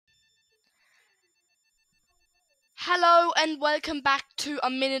Hello and welcome back to a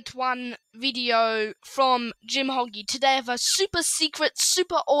minute one video from Jim Hoggy. Today I have a super secret,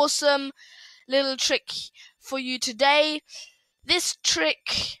 super awesome little trick for you today. This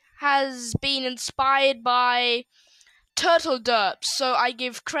trick has been inspired by Turtle Derp, so I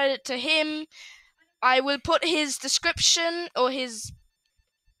give credit to him. I will put his description or his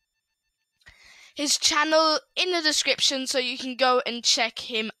channel in the description so you can go and check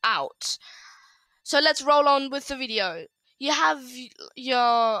him out. So let's roll on with the video. You have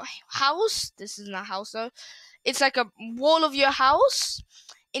your house. This isn't a house though. It's like a wall of your house.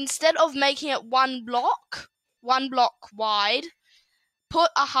 Instead of making it one block wide, put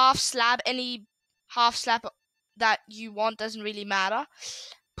a half slab, any half slab that you want, doesn't really matter.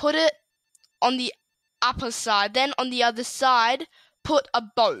 Put it on the upper side. Then on the other side, put a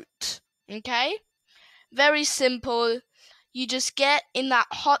boat. Okay? Very simple. You just get in that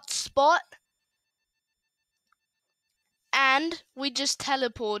hot spot. And we just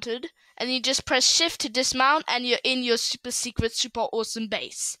teleported, and you just press shift to dismount, and you're in your super secret, super awesome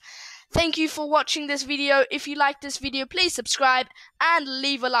base. Thank you for watching this video. If you like this video, please subscribe and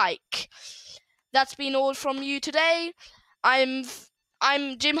leave a like. That's been all from you today. I'm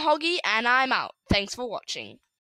Jim Hoggy, and I'm out. Thanks for watching.